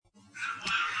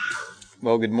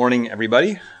Well, good morning,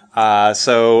 everybody.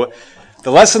 So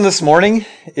the lesson this morning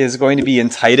is going to be in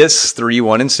Titus 3,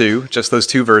 1 and 2, just those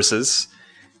two verses.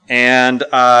 And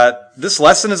this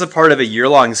lesson is a part of a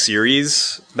year-long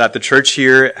series that the church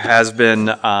here has been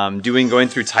going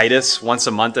through Titus once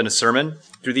a month in a sermon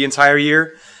through the entire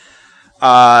year.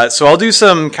 So I'll do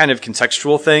some kind of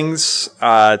contextual things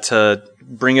to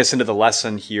bring us into the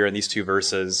lesson here in these two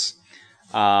verses.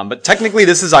 But technically,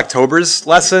 this is October's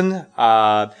lesson.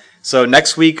 So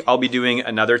next week, I'll be doing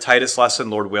another Titus lesson,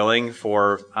 Lord willing,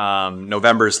 for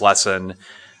November's lesson.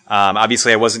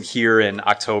 Obviously, I wasn't here in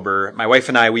October. My wife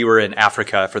and I, we were in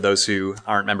Africa, for those who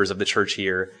aren't members of the church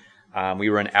here. We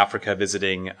were in Africa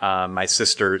visiting my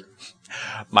sister,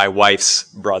 my wife's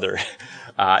brother,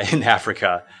 in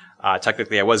Africa.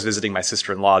 Technically, I was visiting my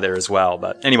sister-in-law there as well.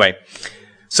 But anyway,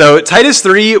 so Titus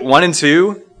 3, 1 and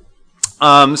 2.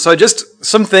 So just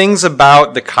some things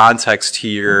about the context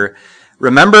here.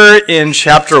 Remember in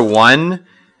chapter 1,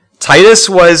 Titus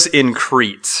was in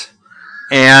Crete.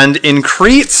 And in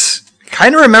Crete,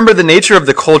 kind of remember the nature of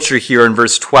the culture here in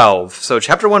verse 12. So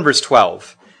chapter 1, verse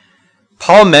 12.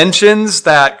 Paul mentions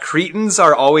that Cretans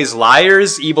are always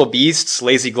liars, evil beasts,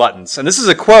 lazy gluttons. And this is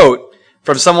a quote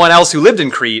from someone else who lived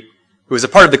in Crete, who was a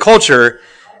part of the culture.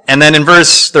 And then in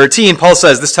verse 13, Paul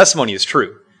says this testimony is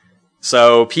true.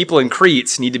 So people in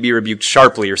Crete need to be rebuked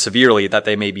sharply or severely that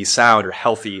they may be sound or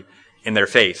healthy in their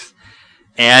faith.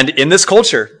 And in this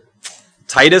culture,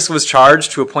 Titus was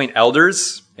charged to appoint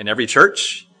elders in every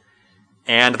church.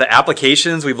 And the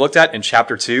applications we've looked at in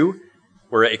chapter 2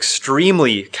 were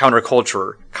extremely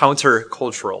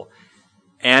countercultural.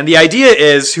 And the idea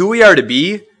is who we are to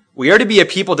be a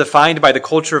people defined by the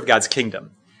culture of God's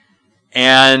kingdom.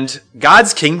 And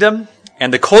God's kingdom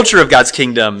and the culture of God's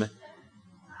kingdom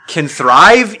can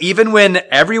thrive even when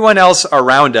everyone else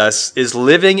around us is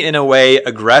living in a way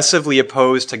aggressively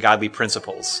opposed to godly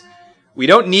principles. We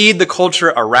don't need the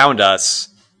culture around us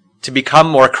to become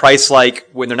more Christ-like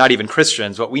when they're not even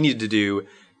Christians. What we need to do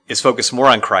is focus more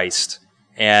on Christ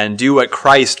and do what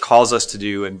Christ calls us to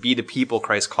do and be the people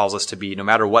Christ calls us to be, no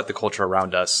matter what the culture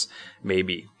around us may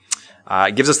be.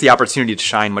 It gives us the opportunity to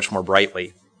shine much more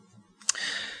brightly.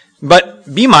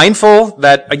 But be mindful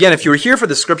that, again, if you were here for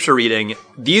the scripture reading,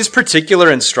 these particular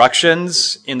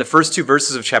instructions in the first two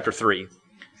verses of chapter 3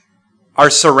 are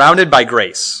surrounded by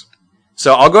grace.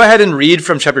 So I'll go ahead and read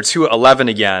from chapter 2:11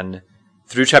 again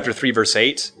through chapter 3, verse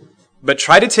 8. But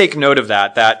try to take note of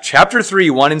that chapter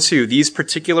 3, 1 and 2, these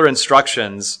particular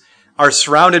instructions are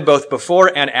surrounded both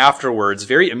before and afterwards,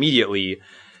 very immediately,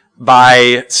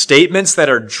 by statements that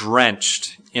are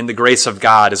drenched in the grace of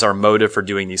God as our motive for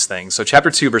doing these things. So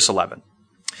chapter 2, verse 11.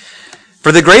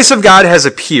 For the grace of God has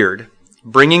appeared,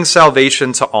 bringing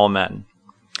salvation to all men,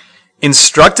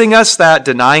 instructing us that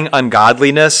denying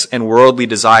ungodliness and worldly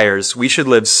desires, we should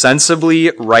live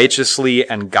sensibly, righteously,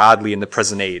 and godly in the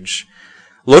present age,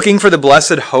 looking for the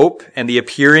blessed hope and the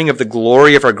appearing of the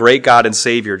glory of our great God and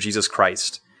Savior, Jesus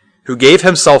Christ, who gave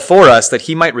himself for us that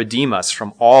he might redeem us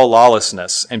from all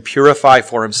lawlessness and purify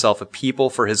for himself a people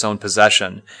for his own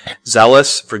possession,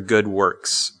 zealous for good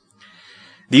works.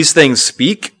 These things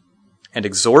speak and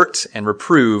exhort and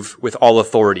reprove with all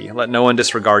authority. Let no one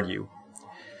disregard you.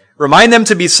 Remind them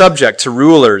to be subject to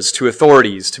rulers, to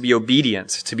authorities, to be obedient,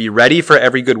 to be ready for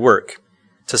every good work,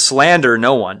 to slander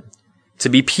no one, to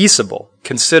be peaceable,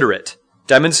 considerate,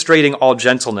 demonstrating all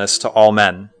gentleness to all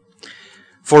men.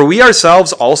 For we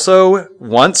ourselves also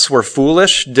once were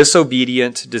foolish,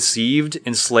 disobedient, deceived,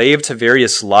 enslaved to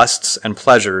various lusts and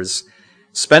pleasures,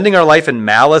 spending our life in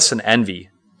malice and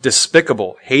envy,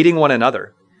 despicable, hating one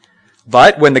another.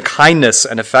 But when the kindness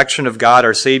and affection of God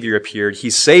our Savior appeared,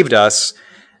 he saved us,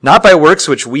 not by works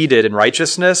which we did in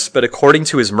righteousness, but according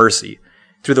to his mercy,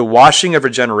 through the washing of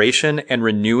regeneration and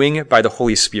renewing by the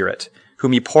Holy Spirit,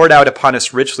 whom he poured out upon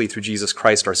us richly through Jesus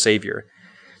Christ our Savior,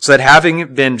 so that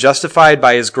having been justified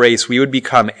by his grace, we would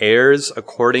become heirs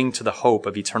according to the hope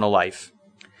of eternal life.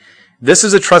 This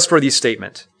is a trustworthy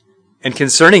statement. And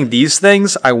concerning these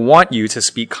things, I want you to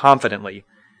speak confidently,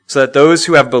 so that those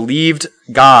who have believed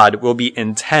God will be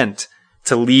intent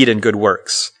to lead in good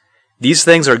works. These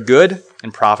things are good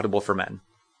and profitable for men.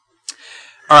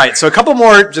 All right, so a couple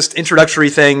more just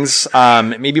introductory things,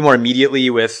 maybe more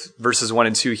immediately with verses 1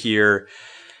 and 2 here.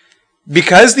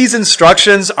 Because these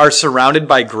instructions are surrounded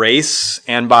by grace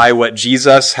and by what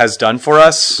Jesus has done for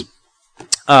us,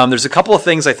 there's a couple of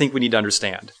things I think we need to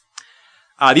understand.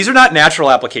 These are not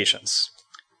natural applications.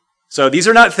 So these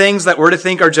are not things that we're to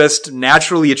think are just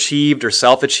naturally achieved or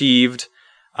self-achieved,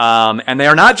 and they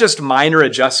are not just minor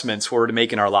adjustments we're to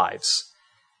make in our lives.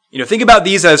 Think about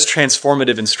these as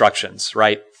transformative instructions,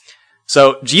 right?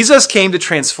 So Jesus came to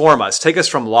transform us, take us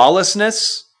from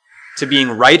lawlessness to being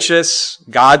righteous,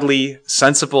 godly,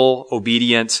 sensible,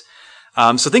 obedient.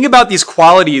 So think about these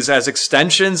qualities as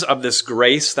extensions of this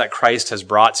grace that Christ has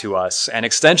brought to us, and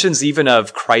extensions even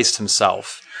of Christ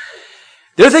himself.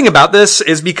 The other thing about this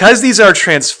is because these are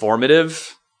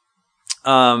transformative,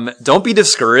 don't be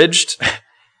discouraged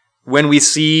when we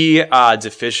see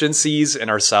deficiencies in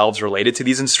ourselves related to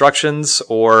these instructions,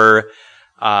 or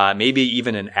maybe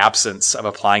even an absence of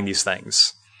applying these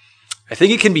things. I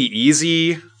think it can be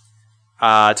easy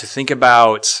to think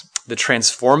about the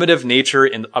transformative nature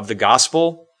of the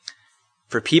gospel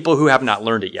for people who have not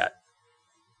learned it yet.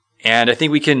 And I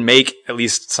think we can make, at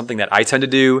least something that I tend to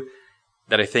do,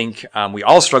 that I think we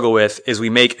all struggle with, is we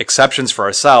make exceptions for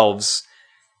ourselves.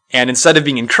 And instead of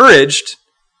being encouraged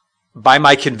by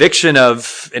my conviction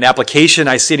of an application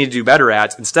I see I need to do better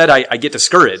at, instead I get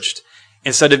discouraged.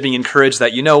 Instead of being encouraged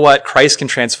that, you know what, Christ can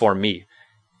transform me.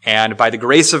 And by the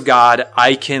grace of God,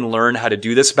 I can learn how to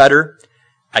do this better.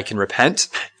 I can repent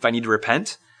if I need to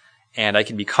repent. And I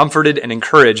can be comforted and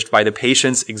encouraged by the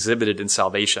patience exhibited in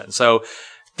salvation. So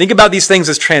think about these things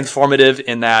as transformative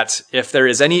in that if there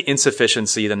is any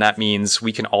insufficiency, then that means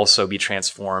we can also be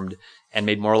transformed and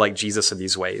made more like Jesus in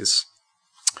these ways.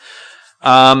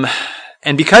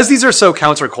 And because these are so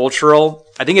countercultural,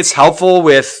 I think it's helpful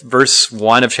with verse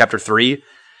 1 of chapter 3.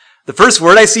 The first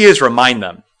word I see is remind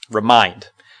them. Remind.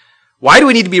 Why do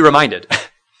we need to be reminded?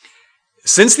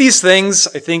 Since these things,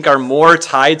 I think, are more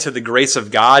tied to the grace of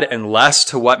God and less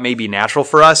to what may be natural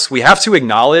for us, we have to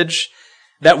acknowledge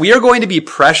that we are going to be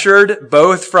pressured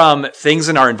both from things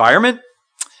in our environment,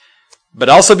 but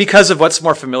also because of what's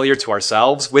more familiar to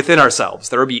ourselves, within ourselves.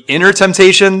 There will be inner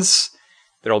temptations.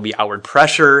 There will be outward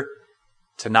pressure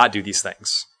to not do these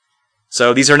things.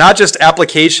 So these are not just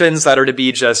applications that are to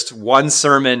be just one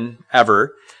sermon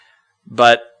ever,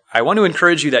 but I want to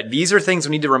encourage you that these are things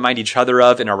we need to remind each other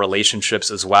of in our relationships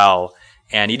as well,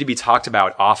 and need to be talked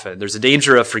about often. There's a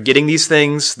danger of forgetting these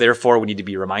things, therefore we need to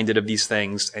be reminded of these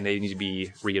things, and they need to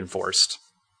be reinforced.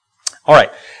 All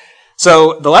right,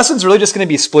 so the lesson's really just going to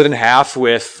be split in half,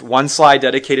 with one slide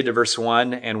dedicated to verse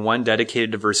 1 and one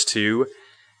dedicated to verse 2.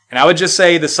 And I would just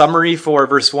say the summary for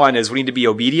verse 1 is we need to be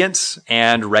obedient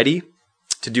and ready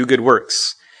to do good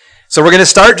works. So we're going to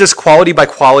start just quality by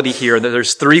quality here.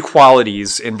 There's 3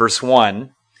 qualities in verse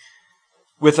 1,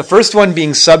 with the first one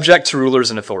being subject to rulers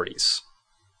and authorities.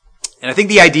 And I think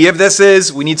the idea of this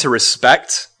is we need to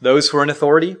respect those who are in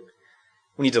authority.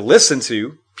 We need to listen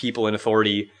to people in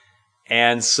authority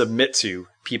and submit to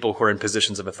people who are in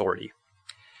positions of authority.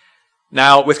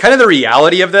 Now, with kind of the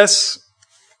reality of this,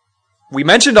 we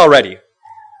mentioned already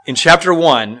in chapter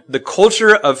 1, the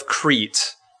culture of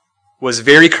Crete was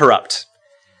very corrupt.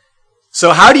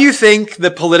 So how do you think the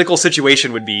political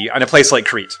situation would be on a place like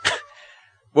Crete?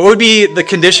 What would be the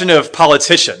condition of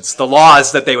politicians, the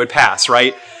laws that they would pass,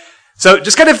 right? So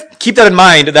just kind of keep that in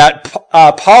mind that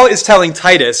Paul is telling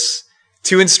Titus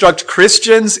to instruct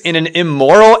Christians in an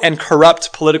immoral and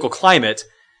corrupt political climate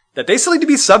that they still need to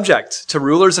be subject to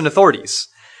rulers and authorities.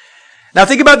 Now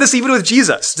think about this even with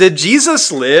Jesus. Did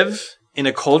Jesus live in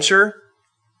a culture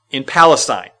in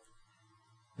Palestine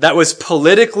that was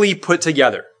politically put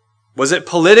together? Was it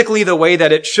politically the way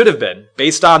that it should have been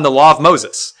based on the law of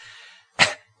Moses?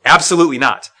 Absolutely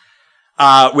not.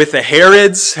 With the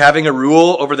Herods having a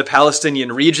rule over the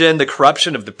Palestinian region, the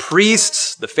corruption of the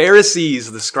priests, the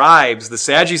Pharisees, the scribes, the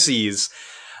Sadducees,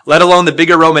 let alone the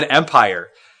bigger Roman Empire.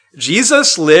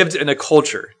 Jesus lived in a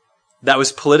culture that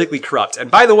was politically corrupt. And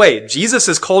by the way,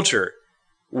 Jesus' culture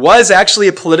was actually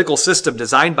a political system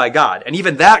designed by God. And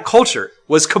even that culture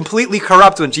was completely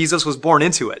corrupt when Jesus was born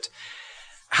into it.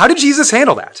 How did Jesus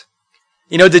handle that?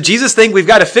 Did Jesus think we've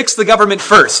got to fix the government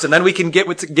first and then we can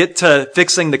get to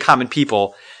fixing the common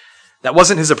people? That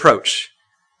wasn't his approach.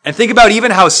 And think about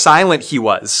even how silent he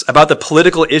was about the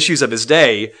political issues of his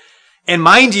day. And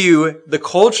mind you, the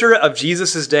culture of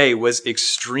Jesus' day was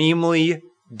extremely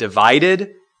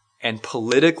divided and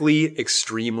politically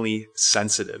extremely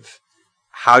sensitive.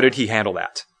 How did he handle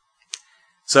that?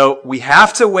 So we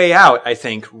have to weigh out, I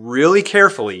think, really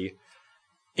carefully,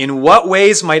 in what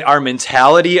ways might our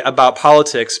mentality about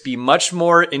politics be much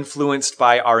more influenced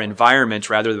by our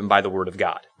environment rather than by the Word of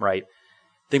God, right?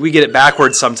 I think we get it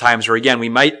backwards sometimes, where again, we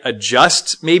might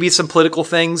adjust maybe some political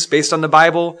things based on the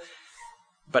Bible,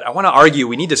 but I want to argue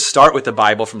we need to start with the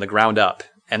Bible from the ground up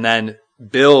and then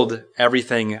build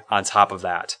everything on top of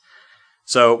that.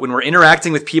 So when we're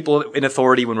interacting with people in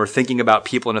authority, when we're thinking about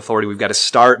people in authority, we've got to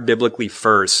start biblically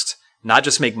first, not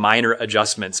just make minor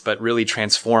adjustments, but really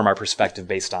transform our perspective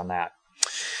based on that.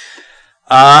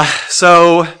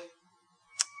 So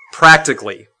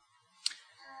practically,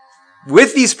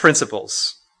 with these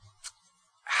principles,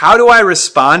 how do I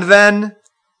respond then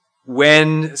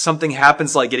when something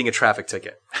happens like getting a traffic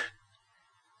ticket?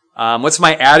 What's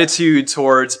my attitude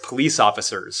towards police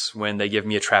officers when they give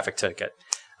me a traffic ticket?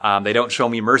 They don't show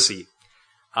me mercy.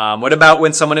 What about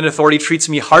when someone in authority treats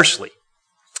me harshly?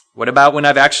 What about when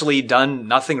I've actually done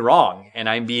nothing wrong and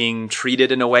I'm being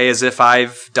treated in a way as if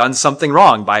I've done something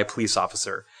wrong by a police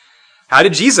officer? How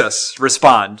did Jesus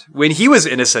respond when he was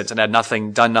innocent and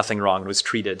had done nothing wrong and was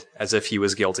treated as if he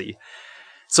was guilty?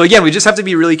 So again, we just have to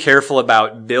be really careful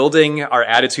about building our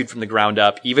attitude from the ground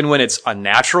up, even when it's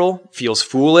unnatural, feels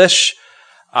foolish,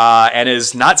 and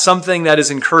is not something that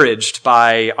is encouraged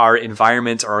by our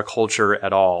environment or our culture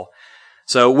at all.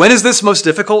 So when is this most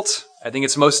difficult? I think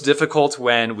it's most difficult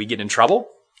when we get in trouble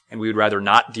and we would rather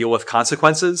not deal with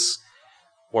consequences,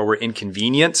 or we're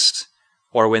inconvenienced,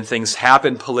 or when things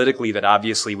happen politically that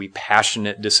obviously we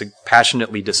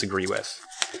passionately disagree with.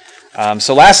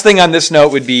 So last thing on this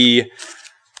note would be,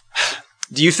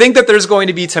 do you think that there's going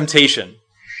to be temptation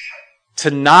to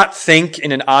not think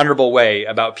in an honorable way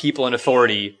about people in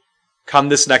authority come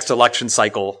this next election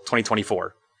cycle,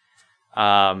 2024?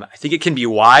 I think it can be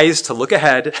wise to look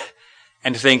ahead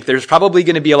and think there's probably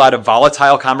going to be a lot of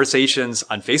volatile conversations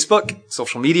on Facebook,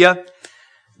 social media.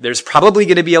 There's probably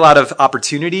going to be a lot of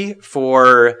opportunity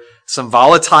for some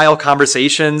volatile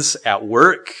conversations at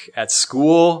work, at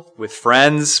school, with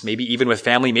friends, maybe even with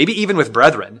family, maybe even with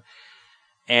brethren.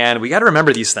 And we got to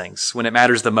remember these things when it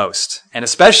matters the most. And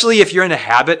especially if you're in a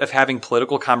habit of having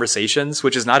political conversations,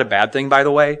 which is not a bad thing, by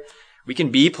the way. We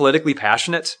can be politically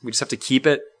passionate. We just have to keep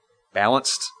it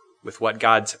balanced with what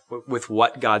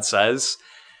God says.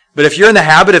 But if you're in the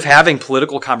habit of having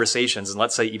political conversations, and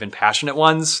let's say even passionate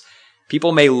ones,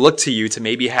 people may look to you to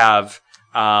maybe have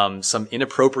some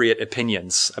inappropriate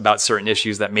opinions about certain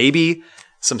issues that maybe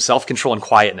some self-control and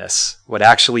quietness would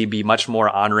actually be much more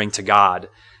honoring to God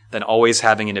than always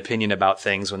having an opinion about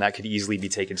things when that could easily be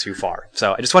taken too far.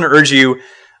 So I just want to urge you,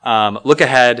 look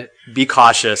ahead, be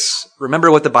cautious.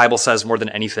 Remember what the Bible says more than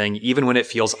anything, even when it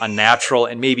feels unnatural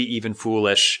and maybe even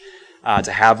foolish,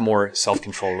 to have more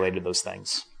self-control related to those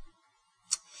things.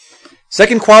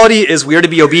 Second quality is we are to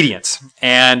be obedient.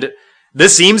 And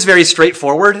this seems very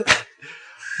straightforward,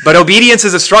 but obedience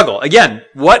is a struggle. Again,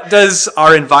 what does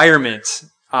our environment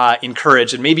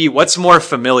encourage? And maybe what's more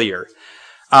familiar?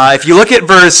 If you look at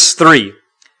verse 3,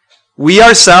 we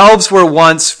ourselves were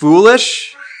once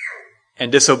foolish and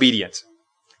disobedient.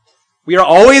 We are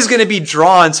always going to be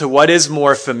drawn to what is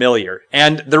more familiar.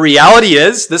 And the reality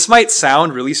is, this might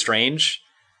sound really strange,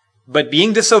 but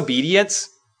being disobedient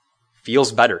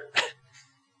feels better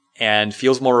and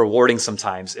feels more rewarding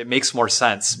sometimes. It makes more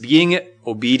sense. Being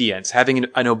obedient, having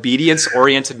an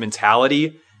obedience-oriented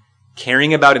mentality,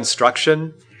 caring about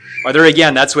instruction, whether,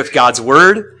 again, that's with God's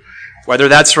word, whether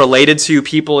that's related to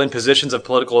people in positions of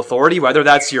political authority, whether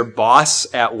that's your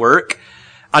boss at work,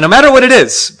 no matter what it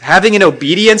is, having an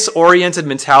obedience-oriented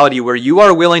mentality where you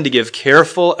are willing to give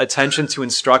careful attention to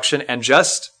instruction and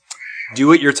just do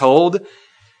what you're told,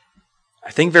 I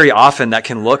think very often that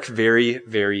can look very,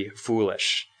 very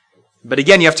foolish. But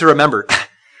again, you have to remember,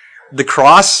 the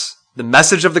cross, the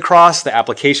message of the cross, the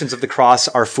applications of the cross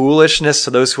are foolishness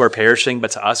to those who are perishing,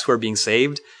 but to us who are being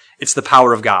saved, it's the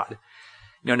power of God.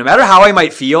 No matter how I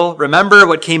might feel, remember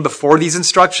what came before these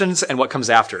instructions and what comes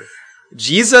after.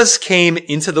 Jesus came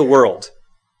into the world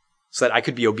so that I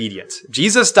could be obedient.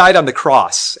 Jesus died on the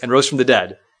cross and rose from the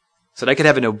dead so that I could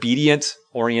have an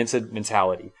obedient-oriented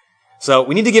mentality. So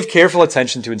we need to give careful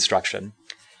attention to instruction.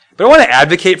 But I want to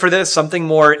advocate for this, something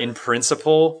more in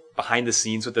principle behind the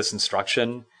scenes with this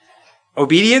instruction.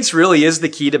 Obedience really is the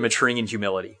key to maturing in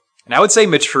humility. And I would say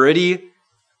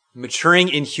maturing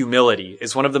in humility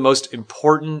is one of the most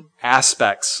important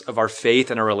aspects of our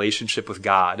faith and our relationship with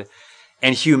God.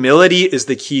 And humility is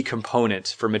the key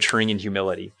component for maturing in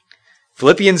humility.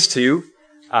 Philippians 2,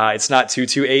 it's not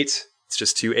 2:8, it's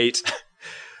just 2:8.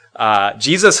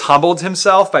 Jesus humbled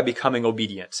himself by becoming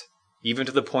obedient, even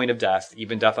to the point of death,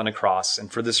 even death on a cross.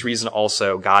 And for this reason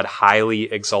also, God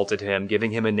highly exalted him,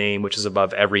 giving him a name which is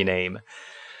above every name.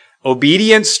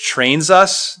 Obedience trains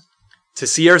us to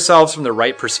see ourselves from the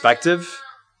right perspective.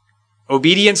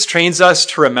 Obedience trains us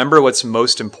to remember what's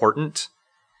most important.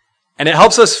 And it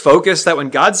helps us focus that when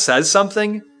God says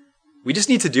something, we just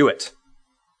need to do it.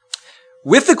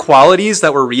 With the qualities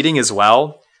that we're reading as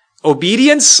well,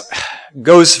 obedience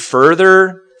goes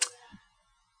further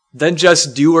than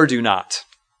just do or do not.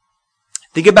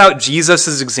 Think about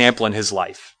Jesus' example in his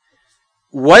life.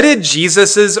 What did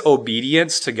Jesus'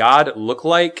 obedience to God look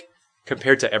like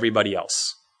compared to everybody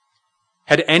else?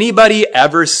 Had anybody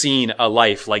ever seen a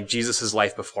life like Jesus'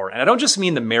 life before? And I don't just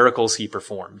mean the miracles he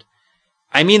performed.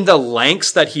 I mean the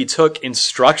lengths that he took,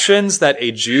 instructions that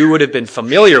a Jew would have been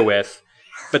familiar with,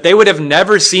 but they would have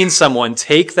never seen someone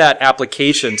take that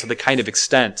application to the kind of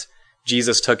extent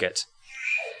Jesus took it.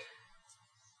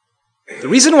 The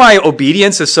reason why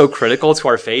obedience is so critical to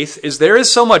our faith is there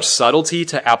is so much subtlety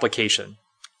to application.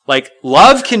 Like,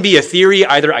 love can be a theory,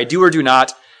 either I do or do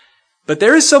not, but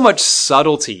there is so much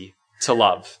subtlety to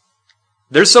love.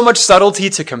 There's so much subtlety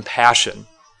to compassion.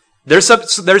 There's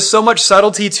so much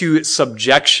subtlety to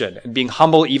subjection and being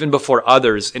humble even before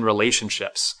others in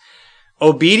relationships.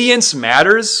 Obedience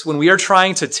matters when we are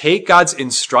trying to take God's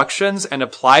instructions and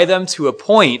apply them to a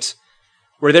point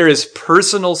where there is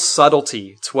personal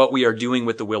subtlety to what we are doing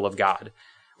with the will of God.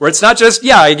 Where it's not just,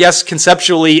 yeah, I guess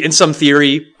conceptually, in some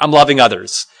theory, I'm loving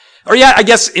others. Or yeah, I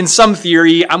guess in some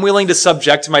theory, I'm willing to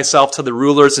subject myself to the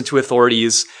rulers and to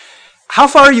authorities. How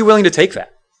far are you willing to take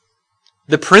that?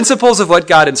 The principles of what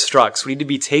God instructs, we need to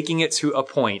be taking it to a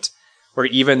point where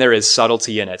even there is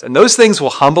subtlety in it. And those things will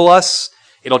humble us,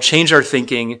 it'll change our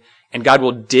thinking, and God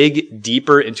will dig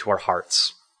deeper into our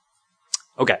hearts.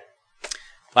 Okay.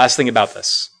 Last thing about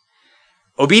this.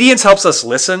 Obedience helps us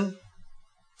listen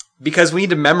because we need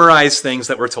to memorize things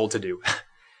that we're told to do.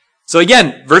 So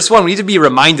again, verse 1, we need to be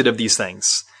reminded of these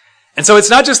things. And so it's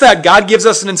not just that God gives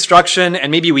us an instruction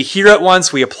and maybe we hear it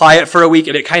once, we apply it for a week,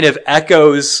 and it kind of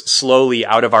echoes slowly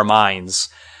out of our minds.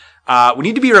 We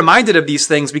need to be reminded of these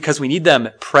things because we need them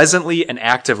presently and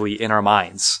actively in our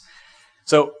minds.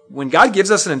 So when God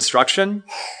gives us an instruction,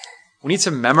 we need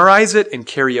to memorize it and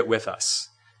carry it with us.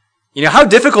 You know, how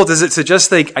difficult is it to just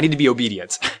think, I need to be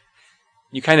obedient?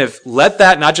 You kind of let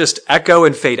that not just echo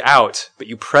and fade out, but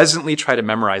you presently try to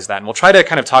memorize that. And we'll try to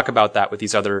kind of talk about that with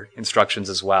these other instructions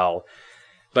as well.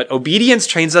 But obedience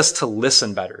trains us to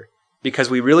listen better because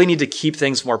we really need to keep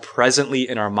things more presently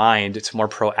in our mind to more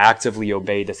proactively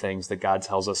obey the things that God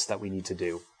tells us that we need to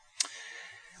do.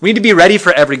 We need to be ready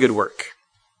for every good work.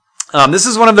 This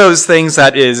is one of those things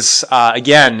that is,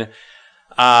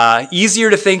 easier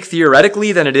to think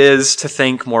theoretically than it is to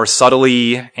think more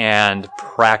subtly and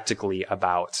practically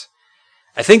about.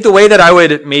 I think the way that I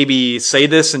would maybe say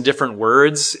this in different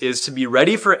words is to be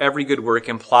ready for every good work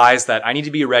implies that I need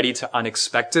to be ready to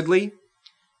unexpectedly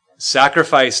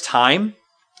sacrifice time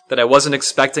that I wasn't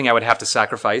expecting I would have to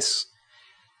sacrifice,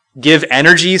 give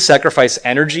energy, sacrifice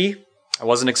energy I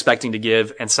wasn't expecting to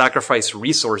give, and sacrifice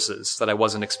resources that I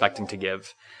wasn't expecting to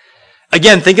give.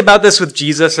 Again, think about this with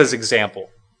Jesus as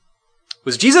example.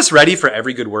 Was Jesus ready for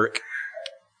every good work?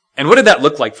 And what did that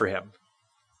look like for him?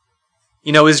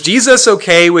 You know, is Jesus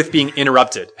okay with being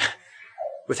interrupted?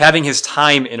 With having his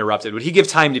time interrupted? Would he give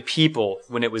time to people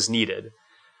when it was needed?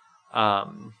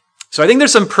 So I think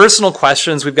there's some personal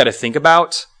questions we've got to think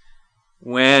about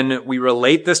when we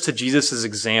relate this to Jesus'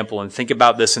 example and think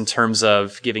about this in terms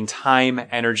of giving time,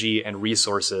 energy, and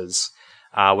resources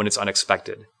when it's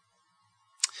unexpected.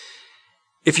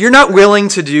 If you're not willing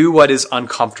to do what is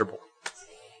uncomfortable,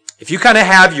 if you kind of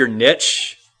have your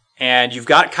niche and you've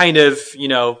got kind of, you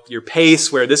know, your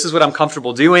pace where this is what I'm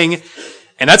comfortable doing,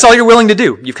 and that's all you're willing to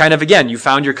do. You've kind of, again, you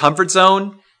found your comfort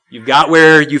zone. You've got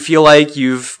where you feel like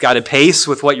you've got a pace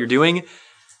with what you're doing.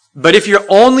 But if you're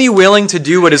only willing to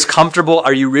do what is comfortable,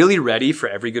 are you really ready for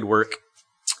every good work?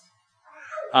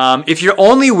 If you're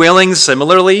only willing,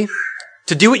 similarly,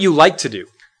 to do what you like to do,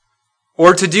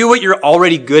 or to do what you're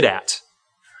already good at,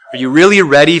 are you really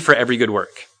ready for every good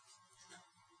work?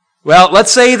 Well,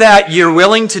 let's say that you're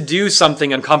willing to do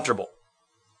something uncomfortable,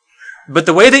 but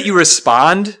the way that you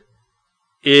respond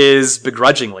is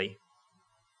begrudgingly.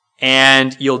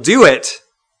 And you'll do it,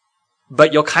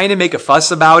 but you'll kind of make a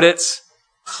fuss about it,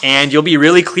 and you'll be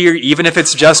really clear, even if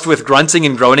it's just with grunting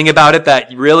and groaning about it,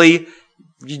 that really,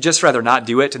 you'd just rather not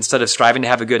do it instead of striving to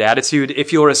have a good attitude.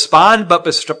 If you'll respond,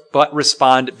 but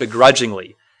respond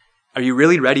begrudgingly, are you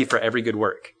really ready for every good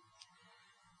work?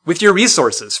 With your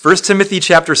resources, 1 Timothy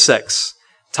chapter 6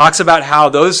 talks about how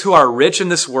those who are rich in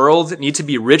this world need to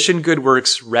be rich in good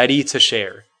works, ready to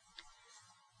share.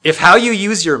 If how you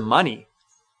use your money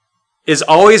is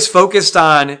always focused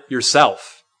on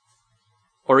yourself,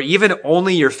 or even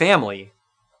only your family,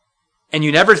 and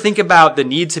you never think about the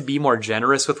need to be more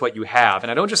generous with what you have,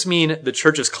 and I don't just mean the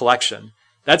church's collection,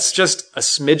 that's just a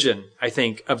smidgen, I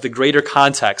think, of the greater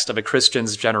context of a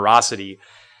Christian's generosity.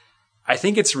 I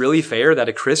think it's really fair that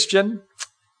a Christian,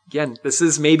 again, this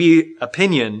is maybe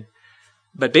opinion,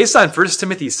 but based on 1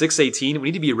 Timothy 6:18, we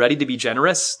need to be ready to be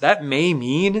generous. That may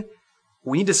mean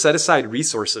we need to set aside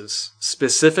resources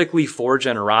specifically for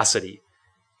generosity.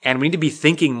 And we need to be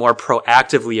thinking more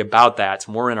proactively about that,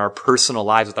 more in our personal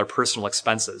lives with our personal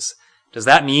expenses. Does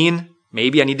that mean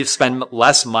maybe I need to spend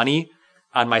less money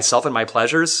on myself and my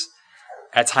pleasures?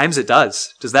 At times it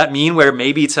does. Does that mean where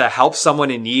maybe to help someone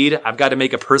in need, I've got to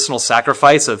make a personal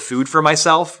sacrifice of food for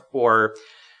myself or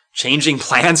changing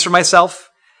plans for myself?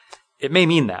 It may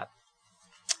mean that.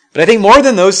 But I think more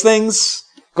than those things,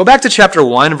 go back to chapter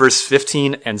 1, verse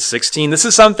 15 and 16. This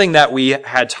is something that we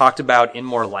had talked about in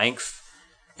more length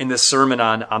in this sermon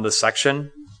on this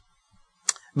section.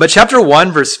 But chapter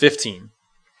 1, verse 15.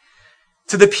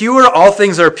 To the pure, all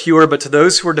things are pure, but to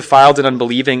those who are defiled and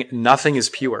unbelieving, nothing is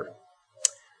pure.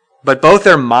 But both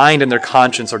their mind and their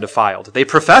conscience are defiled. They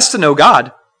profess to know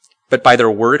God, but by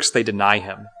their works they deny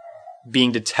him,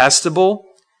 being detestable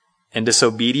and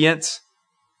disobedient.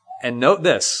 And note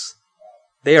this,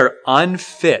 they are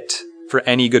unfit for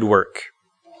any good work.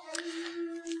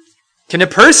 Can a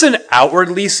person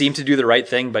outwardly seem to do the right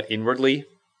thing, but inwardly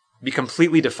be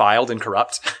completely defiled and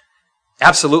corrupt?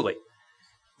 Absolutely.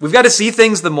 We've got to see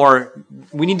things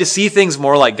we need to see things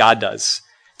more like God does.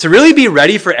 To really be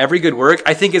ready for every good work,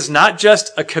 I think, is not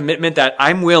just a commitment that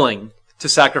I'm willing to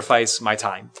sacrifice my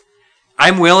time.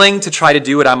 I'm willing to try to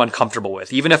do what I'm uncomfortable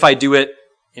with, even if I do it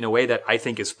in a way that I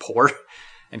think is poor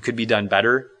and could be done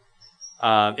better.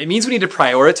 It means we need to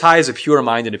prioritize a pure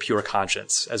mind and a pure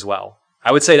conscience as well.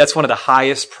 I would say that's one of the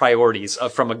highest priorities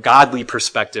from a godly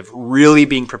perspective, really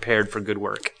being prepared for good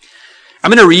work. I'm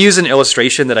going to reuse an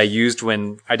illustration that I used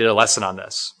when I did a lesson on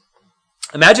this.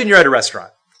 Imagine you're at a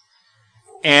restaurant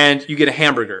and you get a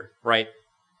hamburger, right?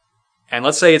 And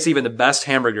let's say it's even the best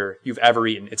hamburger you've ever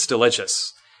eaten. It's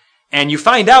delicious. And you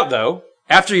find out, though,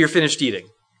 after you're finished eating,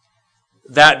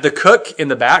 that the cook in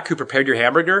the back who prepared your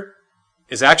hamburger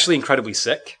is actually incredibly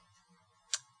sick.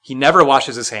 He never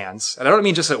washes his hands. And I don't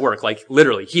mean just at work, like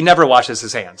literally, he never washes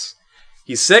his hands.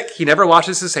 He's sick. He never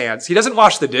washes his hands. He doesn't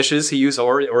wash the dishes he uses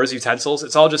or his utensils.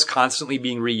 It's all just constantly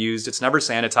being reused. It's never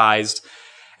sanitized.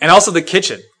 And also the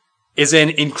kitchen is in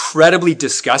incredibly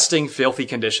disgusting, filthy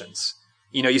conditions.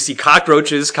 You know, you see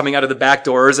cockroaches coming out of the back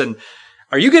doors. And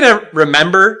are you going to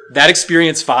remember that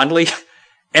experience fondly?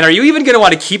 And are you even going to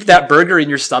want to keep that burger in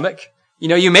your stomach? You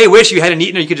know, you may wish you hadn't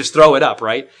eaten or you could just throw it up,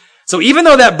 right? So even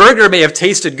though that burger may have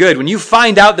tasted good, when you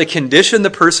find out the condition the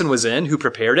person was in who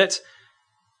prepared it,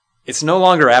 it's no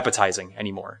longer appetizing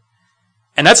anymore.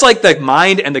 And that's like the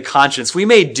mind and the conscience. We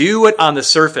may do what on the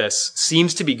surface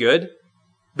seems to be good,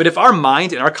 but if our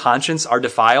mind and our conscience are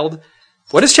defiled,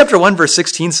 what does chapter 1, verse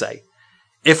 16 say?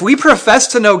 If we profess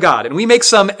to know God and we make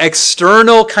some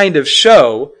external kind of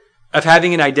show of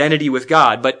having an identity with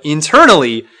God, but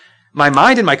internally, my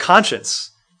mind and my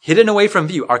conscience, hidden away from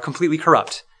view, are completely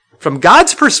corrupt. From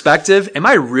God's perspective, am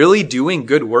I really doing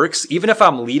good works, even if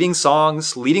I'm leading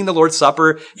songs, leading the Lord's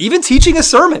Supper, even teaching a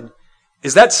sermon?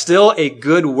 Is that still a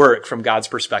good work from God's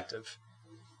perspective?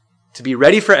 To be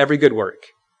ready for every good work,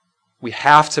 we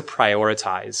have to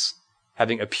prioritize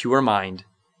having a pure mind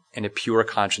and a pure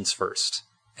conscience first.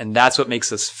 And that's what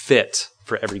makes us fit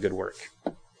for every good work.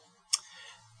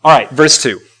 All right, verse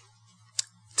 2.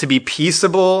 To be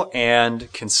peaceable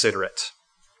and considerate.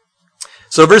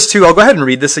 So verse 2, I'll go ahead and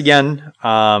read this again.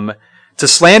 To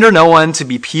slander no one, to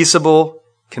be peaceable,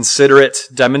 considerate,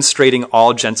 demonstrating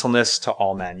all gentleness to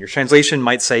all men. Your translation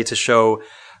might say to show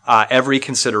every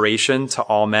consideration to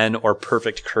all men or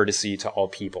perfect courtesy to all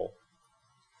people.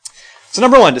 So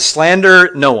number 1, to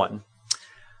slander no one.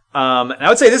 And I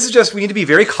would say this is just, we need to be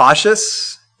very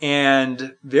cautious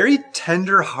and very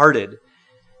tender-hearted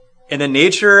in the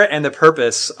nature and the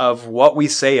purpose of what we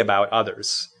say about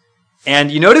others.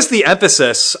 And you notice the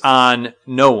emphasis on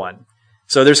no one.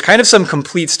 So there's kind of some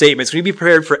complete statements. We need to be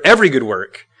prepared for every good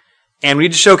work. And we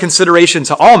need to show consideration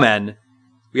to all men.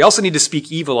 We also need to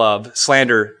speak evil of,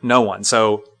 slander no one.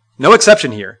 So no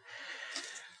exception here.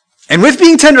 And with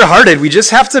being tenderhearted, we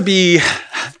just have to be,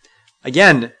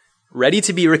 again, ready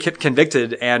to be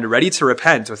convicted and ready to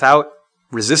repent without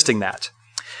resisting that.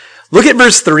 Look at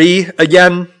verse 3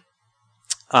 again.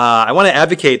 I want to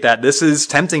advocate that this is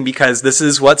tempting because this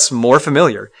is what's more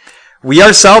familiar. We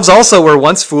ourselves also were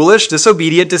once foolish,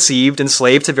 disobedient, deceived,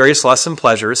 enslaved to various lusts and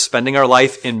pleasures, spending our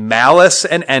life in malice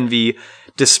and envy,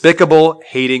 despicable,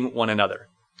 hating one another.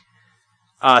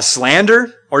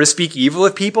 Slander, or to speak evil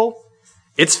of people,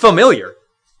 it's familiar.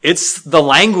 It's the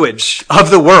language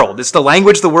of the world. It's the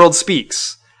language the world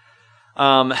speaks.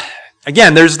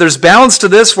 Again, there's balance to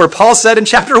this where Paul said in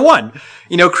chapter 1,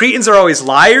 you know, Cretans are always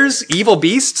liars, evil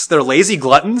beasts, they're lazy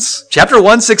gluttons. Chapter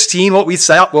 1:16, what we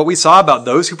saw about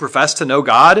those who profess to know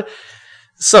God,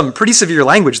 some pretty severe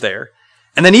language there.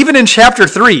 And then even in chapter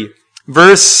 3,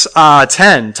 verse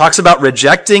 10, talks about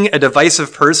rejecting a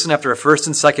divisive person after a first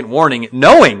and second warning,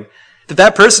 knowing that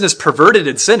that person is perverted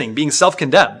and sinning, being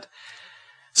self-condemned.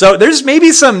 So there's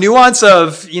maybe some nuance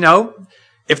of,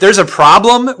 if there's a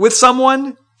problem with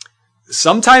someone,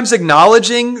 sometimes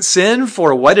acknowledging sin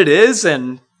for what it is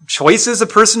and choices a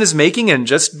person is making and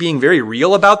just being very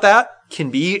real about that can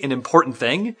be an important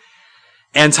thing.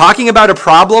 And talking about a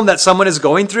problem that someone is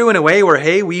going through in a way where,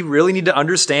 hey, we really need to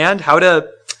understand how to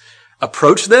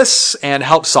approach this and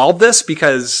help solve this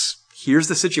because here's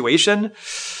the situation.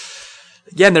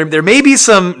 Again, there may be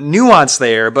some nuance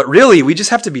there, but really we just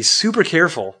have to be super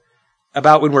careful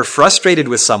about when we're frustrated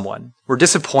with someone, we're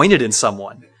disappointed in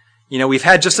someone. We've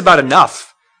had just about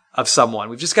enough of someone.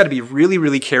 We've just got to be really,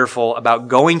 really careful about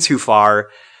going too far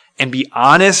and be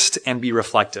honest and be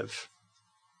reflective.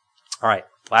 All right,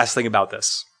 last thing about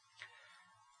this.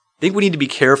 I think we need to be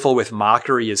careful with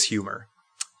mockery as humor.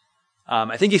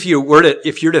 I think if you're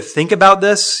to think about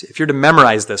this, if you're to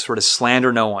memorize this, or to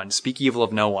slander no one, speak evil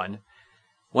of no one,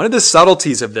 one of the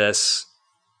subtleties of this,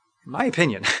 in my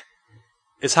opinion,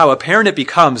 is how apparent it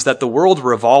becomes that the world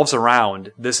revolves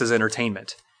around this as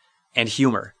entertainment and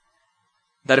humor.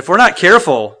 That if we're not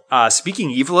careful,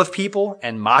 speaking evil of people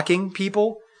and mocking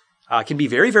people can be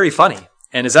very, very funny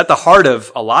and is at the heart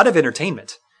of a lot of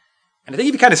entertainment. And I think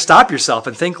if you kind of stop yourself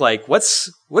and think like,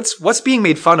 what's being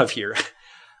made fun of here?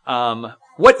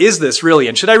 What is this really?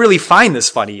 And should I really find this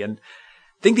funny? And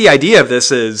I think the idea of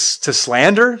this is to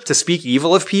slander, to speak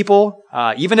evil of people,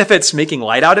 even if it's making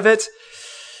light out of it.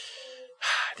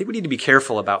 I think we need to be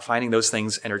careful about finding those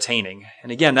things entertaining.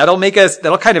 And again,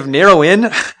 that'll kind of narrow in,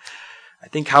 I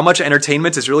think, how much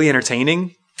entertainment is really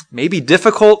entertaining. May be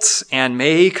difficult and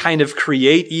may kind of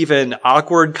create even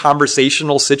awkward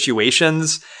conversational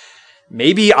situations.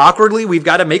 Maybe awkwardly, we've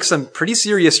got to make some pretty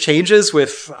serious changes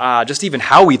with just even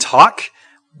how we talk,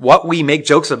 what we make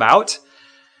jokes about.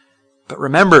 But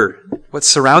remember, what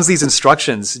surrounds these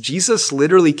instructions, Jesus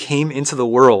literally came into the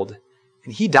world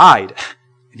and he died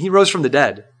and he rose from the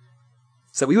dead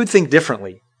so that we would think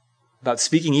differently about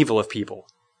speaking evil of people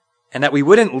and that we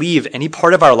wouldn't leave any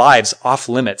part of our lives off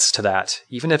limits to that,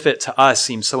 even if it to us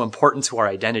seems so important to our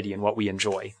identity and what we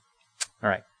enjoy. All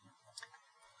right.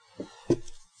 We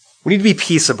need to be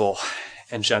peaceable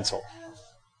and gentle.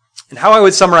 And how I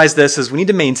would summarize this is we need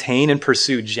to maintain and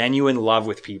pursue genuine love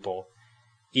with people,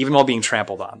 even while being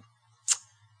trampled on.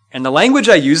 And the language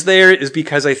I use there is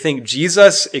because I think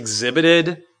Jesus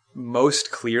exhibited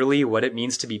most clearly what it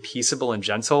means to be peaceable and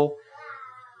gentle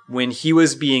when he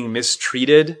was being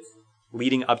mistreated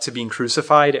leading up to being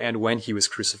crucified and when he was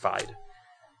crucified.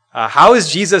 How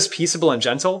is Jesus peaceable and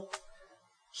gentle?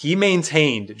 He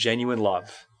maintained genuine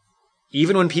love.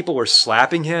 Even when people were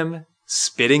slapping him,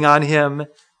 spitting on him,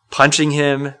 punching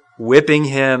him, whipping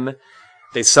him,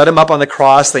 they set him up on the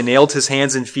cross, they nailed his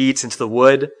hands and feet into the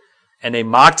wood, and they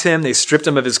mocked him, they stripped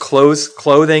him of his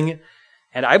clothing.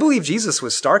 And I believe Jesus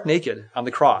was stark naked on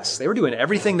the cross. They were doing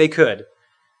everything they could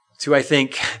to, I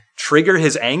think, trigger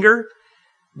his anger,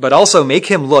 but also make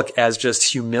him look as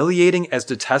just humiliating, as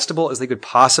detestable as they could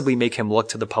possibly make him look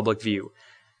to the public view.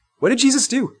 What did Jesus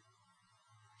do?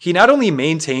 He not only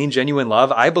maintained genuine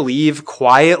love, I believe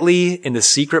quietly in the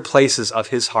secret places of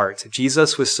his heart,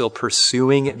 Jesus was still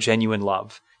pursuing genuine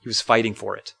love. He was fighting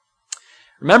for it.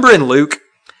 Remember in Luke,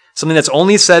 something that's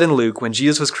only said in Luke when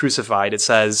Jesus was crucified, it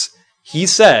says, he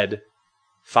said,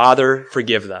 Father,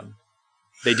 forgive them.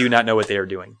 They do not know what they are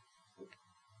doing.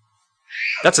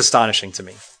 That's astonishing to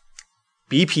me.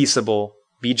 Be peaceable,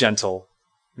 be gentle.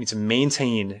 We need to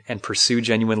maintain and pursue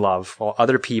genuine love while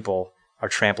other people are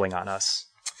trampling on us.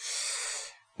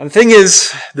 And the thing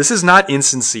is, this is not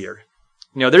insincere.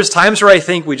 There's times where I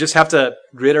think we just have to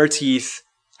grit our teeth,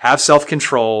 have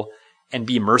self-control, and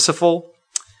be merciful.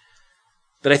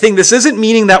 But I think this isn't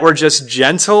meaning that we're just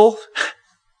gentle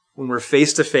when we're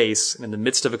face to face and in the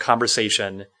midst of a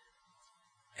conversation,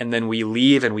 and then we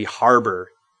leave and we harbor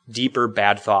deeper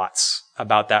bad thoughts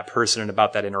about that person and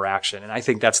about that interaction. And I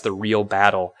think that's the real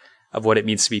battle of what it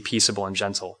means to be peaceable and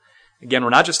gentle. Again, we're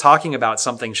not just talking about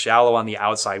something shallow on the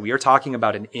outside. We are talking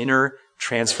about an inner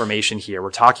transformation here. We're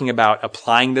talking about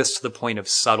applying this to the point of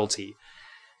subtlety.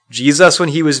 Jesus, when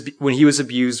he was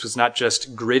abused, was not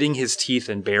just gritting his teeth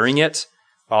and bearing it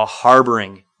while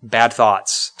harboring bad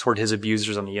thoughts toward his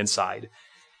abusers on the inside.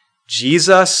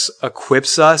 Jesus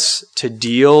equips us to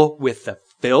deal with the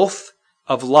filth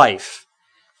of life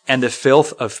and the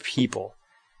filth of people.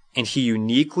 And he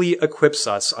uniquely equips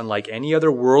us, unlike any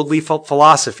other worldly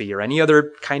philosophy or any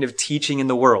other kind of teaching in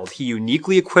the world. He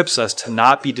uniquely equips us to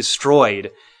not be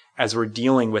destroyed as we're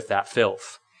dealing with that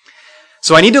filth.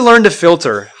 So I need to learn to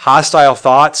filter hostile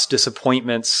thoughts,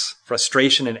 disappointments,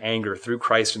 frustration, and anger through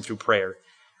Christ and through prayer.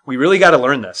 We really got to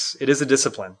learn this. It is a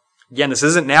discipline. Again, this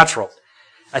isn't natural.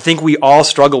 I think we all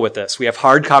struggle with this. We have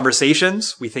hard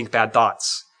conversations, we think bad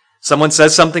thoughts. Someone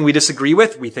says something we disagree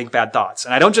with, we think bad thoughts.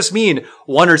 And I don't just mean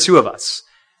one or two of us.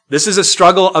 This is a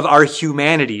struggle of our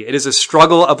humanity. It is a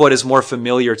struggle of what is more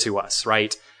familiar to us,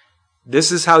 right?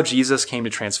 This is how Jesus came to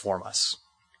transform us.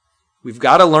 We've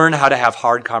got to learn how to have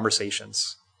hard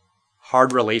conversations,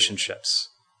 hard relationships,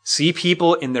 see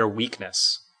people in their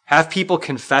weakness, have people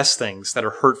confess things that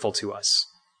are hurtful to us.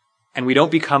 And we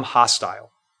don't become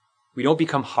hostile. We don't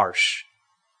become harsh.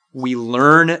 We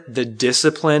learn the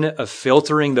discipline of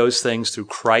filtering those things through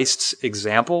Christ's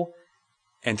example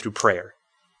and through prayer.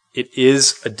 It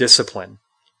is a discipline.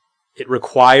 It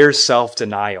requires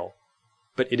self-denial,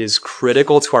 but it is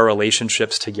critical to our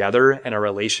relationships together and our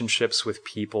relationships with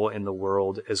people in the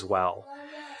world as well.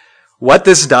 What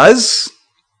this does,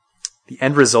 the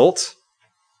end result,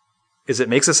 is it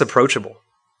makes us approachable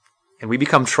and we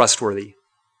become trustworthy.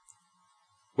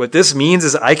 What this means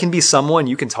is I can be someone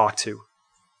you can talk to.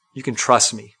 You can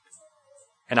trust me,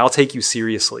 and I'll take you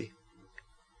seriously.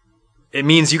 It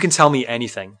means you can tell me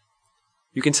anything.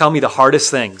 You can tell me the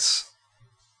hardest things,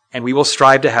 and we will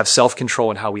strive to have self-control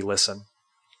in how we listen.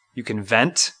 You can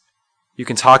vent. You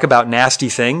can talk about nasty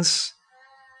things,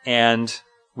 and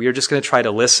we are just going to try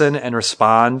to listen and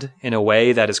respond in a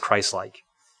way that is Christ-like.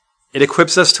 It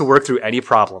equips us to work through any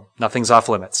problem. Nothing's off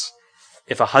limits.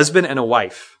 If a husband and a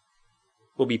wife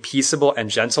will be peaceable and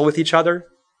gentle with each other,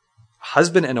 a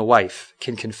husband and a wife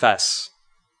can confess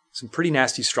some pretty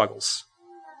nasty struggles.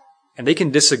 And they can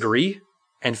disagree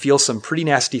and feel some pretty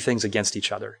nasty things against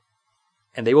each other.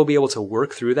 And they will be able to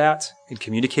work through that and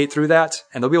communicate through that,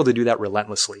 and they'll be able to do that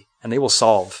relentlessly, and they will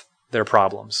solve their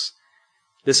problems.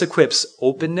 This equips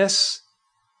openness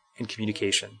and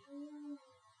communication.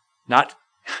 Not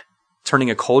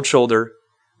turning a cold shoulder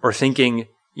or thinking,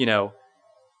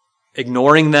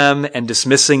 ignoring them and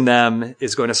dismissing them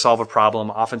is going to solve a problem.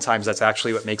 Oftentimes, that's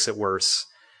actually what makes it worse.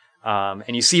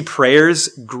 And you see prayers,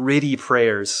 gritty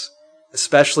prayers,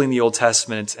 especially in the Old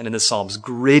Testament and in the Psalms,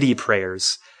 gritty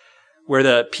prayers, where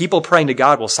the people praying to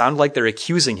God will sound like they're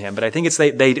accusing him. But I think it's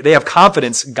they have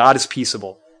confidence God is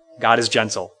peaceable, God is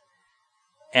gentle.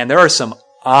 And there are some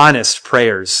honest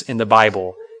prayers in the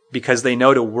Bible because they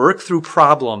know to work through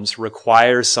problems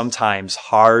requires sometimes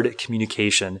hard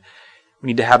communication. We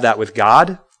need to have that with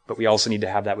God, but we also need to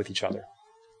have that with each other.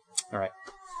 All right.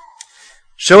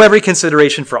 Show every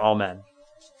consideration for all men.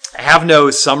 I have no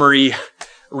summary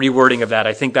rewording of that.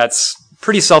 I think that's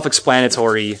pretty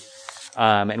self-explanatory,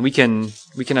 and we can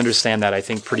understand that, I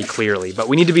think, pretty clearly. But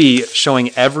we need to be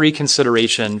showing every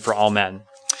consideration for all men.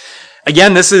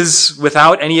 Again, this is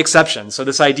without any exception. So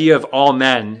this idea of all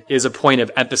men is a point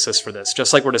of emphasis for this.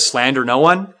 Just like we're to slander no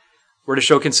one, we're to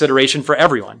show consideration for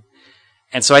everyone.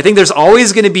 And so I think there's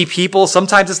always going to be people,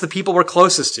 sometimes it's the people we're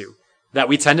closest to, that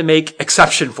we tend to make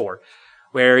exception for.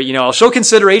 Where, I'll show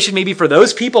consideration maybe for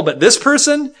those people, but this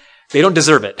person, they don't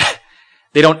deserve it.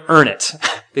 They don't earn it.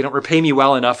 They don't repay me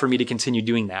well enough for me to continue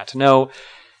doing that. No,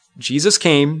 Jesus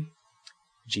came,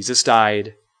 Jesus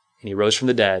died, and he rose from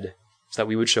the dead so that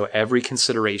we would show every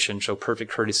consideration, show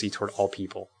perfect courtesy toward all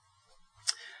people.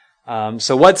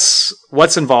 So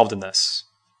what's involved in this?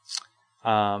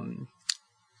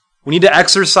 We need to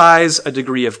exercise a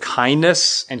degree of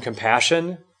kindness and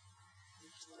compassion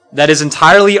that is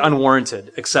entirely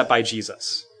unwarranted except by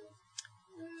Jesus.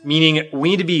 Meaning we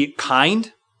need to be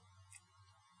kind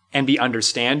and be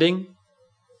understanding.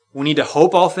 We need to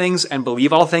hope all things and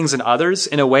believe all things in others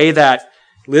in a way that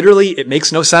literally it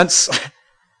makes no sense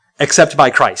except by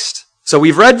Christ. So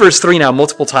we've read verse 3 now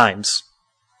multiple times.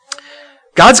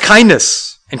 God's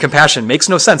kindness and compassion makes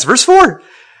no sense. Verse 4.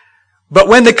 But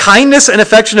when the kindness and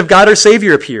affection of God our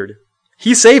Savior appeared,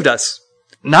 he saved us,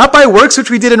 not by works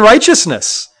which we did in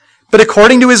righteousness, but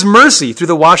according to his mercy through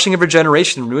the washing of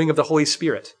regeneration and renewing of the Holy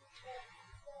Spirit.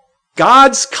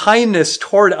 God's kindness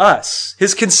toward us,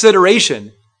 his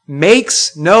consideration,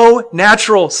 makes no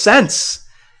natural sense.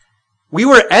 We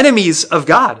were enemies of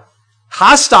God,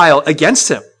 hostile against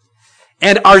him.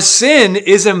 And our sin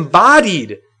is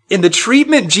embodied in the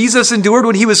treatment Jesus endured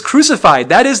when he was crucified.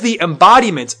 That is the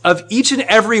embodiment of each and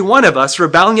every one of us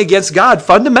rebelling against God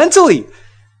fundamentally.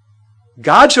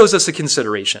 God shows us a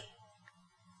consideration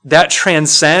that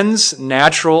transcends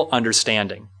natural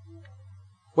understanding.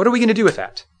 What are we going to do with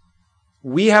that?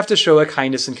 We have to show a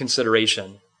kindness and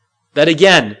consideration that,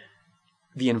 again,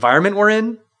 the environment we're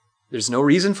in, there's no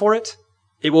reason for it.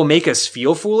 It will make us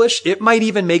feel foolish. It might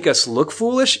even make us look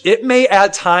foolish. It may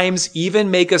at times even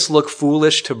make us look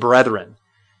foolish to brethren.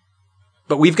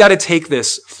 But we've got to take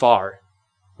this far,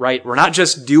 right? We're not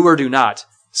just do or do not,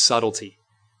 subtlety.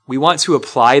 We want to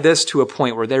apply this to a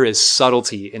point where there is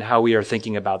subtlety in how we are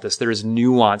thinking about this. There is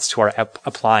nuance to our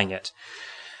applying it.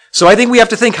 So I think we have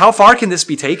to think, how far can this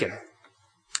be taken?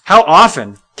 How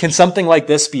often can something like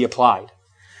this be applied?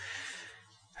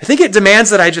 I think it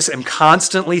demands that I just am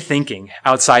constantly thinking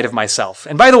outside of myself.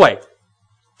 And by the way,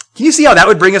 can you see how that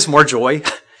would bring us more joy?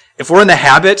 If we're in the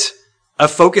habit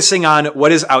of focusing on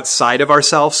what is outside of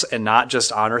ourselves and not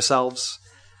just on ourselves.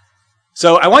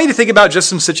 So I want you to think about just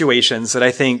some situations that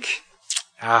I think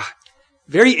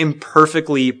very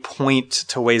imperfectly point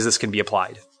to ways this can be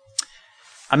applied.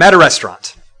 I'm at a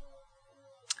restaurant.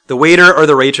 The waiter or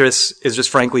the waitress is just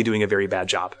frankly doing a very bad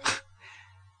job.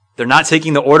 They're not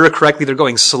taking the order correctly. They're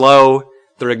going slow.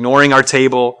 They're ignoring our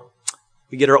table.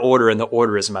 We get our order and the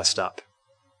order is messed up.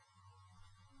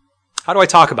 How do I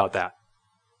talk about that?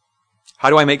 How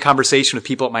do I make conversation with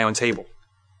people at my own table?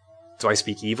 Do I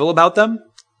speak evil about them?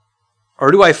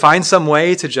 Or do I find some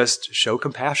way to just show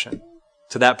compassion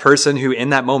to that person who in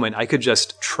that moment I could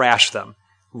just trash them,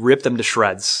 rip them to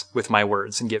shreds with my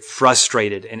words and get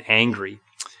frustrated and angry?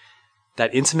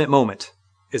 That intimate moment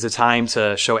is a time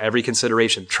to show every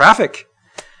consideration. Traffic.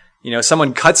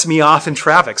 Someone cuts me off in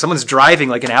traffic. Someone's driving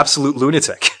like an absolute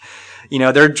lunatic.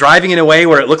 They're driving in a way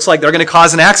where it looks like they're going to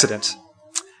cause an accident.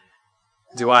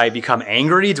 Do I become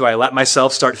angry? Do I let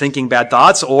myself start thinking bad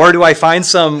thoughts? Or do I find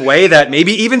some way that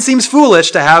maybe even seems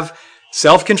foolish to have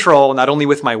self-control, not only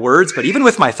with my words, but even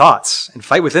with my thoughts, and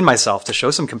fight within myself to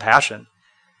show some compassion?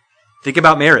 Think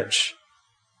about marriage.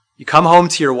 You come home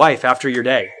to your wife after your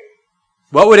day.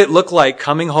 What would it look like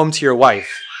coming home to your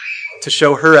wife to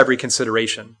show her every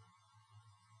consideration?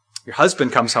 Your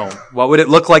husband comes home. What would it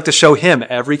look like to show him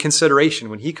every consideration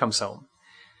when he comes home?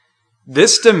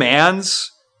 This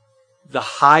demands the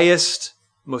highest,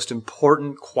 most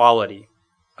important quality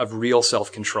of real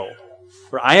self-control,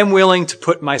 where I am willing to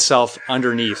put myself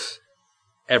underneath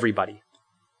everybody.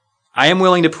 I am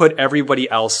willing to put everybody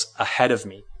else ahead of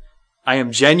me. I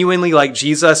am genuinely like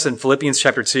Jesus in Philippians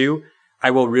chapter 2.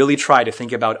 I will really try to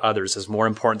think about others as more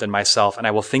important than myself, and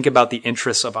I will think about the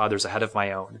interests of others ahead of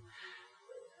my own.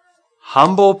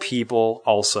 Humble people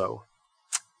also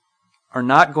are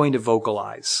not going to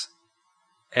vocalize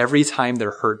every time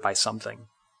they're hurt by something.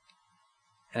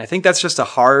 And I think that's just a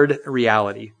hard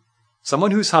reality.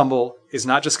 Someone who's humble is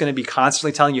not just going to be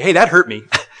constantly telling you, hey, that hurt me.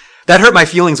 That hurt my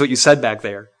feelings, what you said back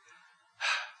there.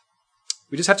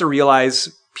 We just have to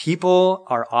realize people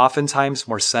are oftentimes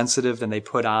more sensitive than they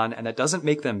put on, and that doesn't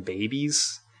make them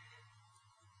babies.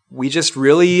 We just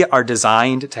really are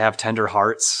designed to have tender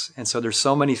hearts, and so there's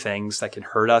so many things that can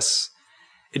hurt us.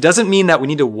 It doesn't mean that we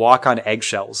need to walk on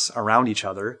eggshells around each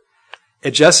other.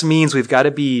 It just means we've got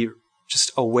to be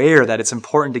just aware that it's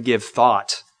important to give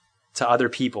thought to other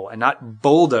people and not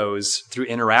bulldoze through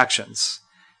interactions.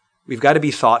 We've got to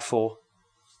be thoughtful.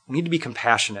 We need to be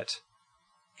compassionate.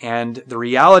 And the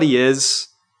reality is,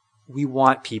 we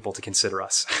want people to consider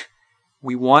us.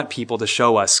 We want people to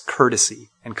show us courtesy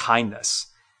and kindness.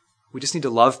 We just need to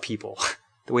love people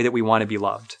the way that we want to be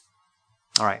loved.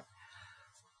 All right.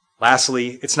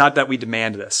 Lastly, it's not that we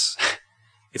demand this.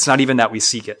 It's not even that we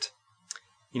seek it.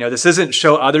 This isn't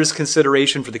show others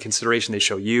consideration for the consideration they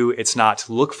show you. It's not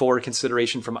look for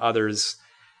consideration from others.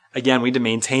 Again, we need to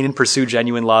maintain and pursue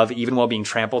genuine love even while being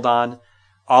trampled on.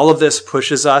 All of this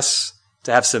pushes us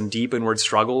to have some deep inward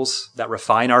struggles that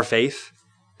refine our faith.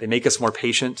 They make us more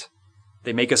patient.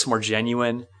 They make us more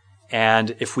genuine.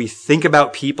 And if we think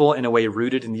about people in a way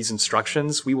rooted in these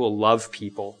instructions, we will love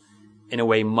people in a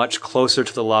way much closer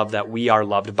to the love that we are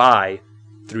loved by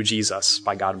through Jesus,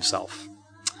 by God himself.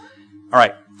 All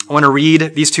right, I want to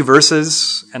read these two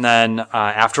verses, and then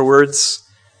afterwards,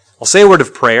 I'll say a word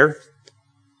of prayer.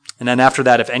 And then after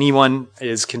that, if anyone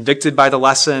is convicted by the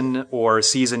lesson or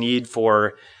sees a need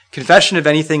for confession of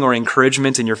anything or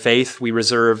encouragement in your faith, we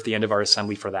reserve the end of our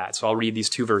assembly for that. So I'll read these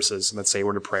two verses and let's say a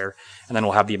word of prayer, and then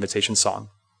we'll have the invitation song.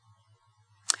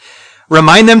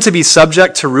 Remind them to be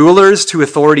subject to rulers, to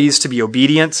authorities, to be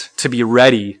obedient, to be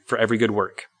ready for every good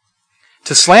work,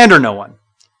 to slander no one,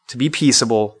 to be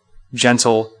peaceable,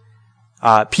 gentle,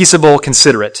 peaceable,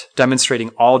 considerate, demonstrating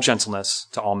all gentleness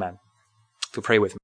to all men. So pray with me.